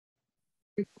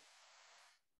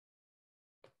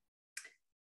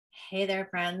Hey there,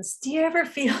 friends. Do you ever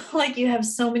feel like you have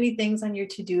so many things on your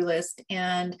to-do list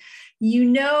and you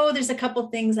know there's a couple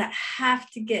things that have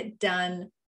to get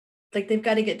done, like they've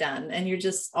got to get done, and you're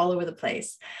just all over the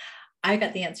place? I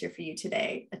got the answer for you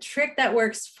today, a trick that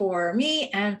works for me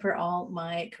and for all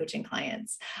my coaching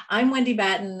clients. I'm Wendy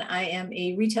Batten. I am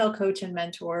a retail coach and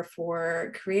mentor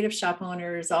for creative shop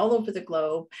owners all over the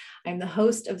globe. I'm the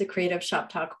host of the Creative Shop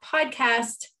Talk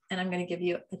podcast, and I'm going to give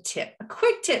you a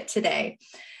quick tip today.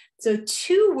 So,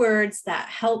 two words that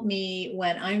help me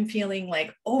when I'm feeling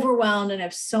like overwhelmed and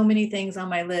have so many things on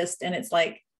my list, and it's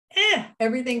like,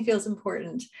 everything feels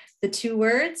important. The two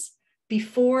words,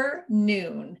 before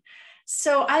noon.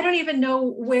 So I don't even know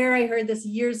where I heard this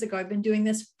years ago. I've been doing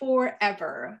this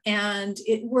forever, and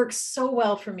it works so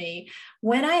well for me.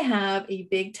 When I have a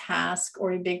big task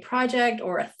or a big project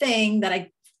or a thing that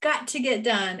I got to get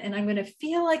done, and I'm going to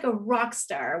feel like a rock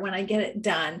star when I get it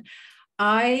done,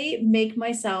 I make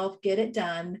myself get it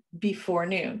done before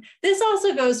noon. This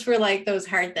also goes for like those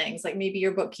hard things, like maybe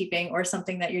your bookkeeping or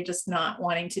something that you're just not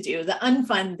wanting to do, the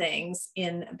unfun things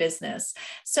in business.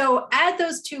 So add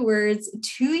those two words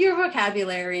to your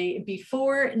vocabulary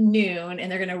before noon,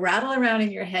 and they're going to rattle around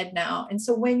in your head now. And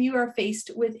so when you are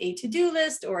faced with a to-do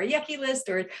list or a yucky list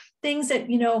or things that,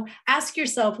 ask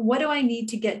yourself, what do I need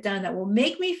to get done that will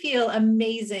make me feel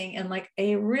amazing and like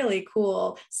a really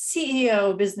cool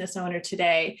CEO business owner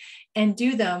today, and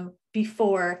do them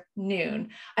before noon.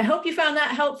 I hope you found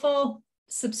that helpful.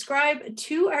 Subscribe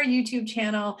to our YouTube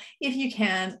channel if you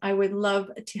can. I would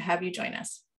love to have you join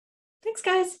us. Thanks,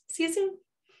 guys. See you soon.